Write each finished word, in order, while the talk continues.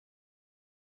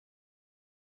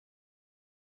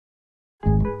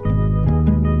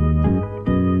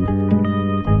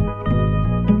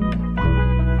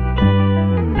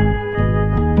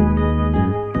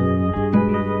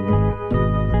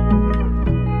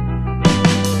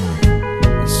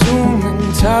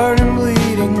tired and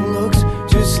bleeding looks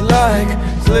just like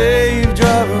slave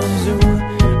drivers do.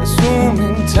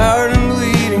 Assuming tired and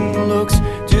bleeding looks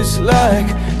just like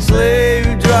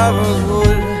slave drivers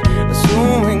would.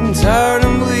 Assuming tired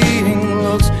and bleeding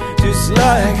looks just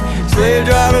like slave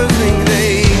drivers think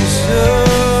they should.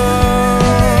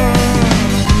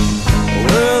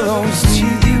 Where are those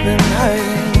teeth you've been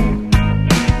hiding?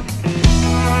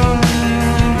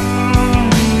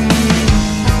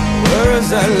 Where is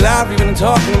that life you've been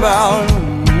talking about?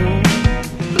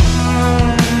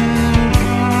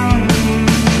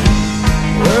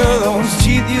 Where are those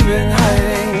teeth you've been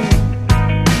hiding?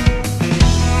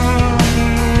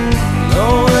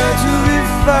 Nowhere to be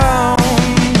found.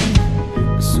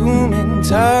 Assuming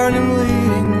tired and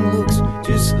bleeding looks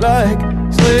just like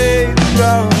slave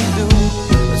drivers do.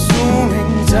 Assuming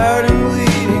tired and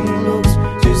bleeding looks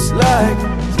just like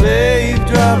slave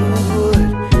drivers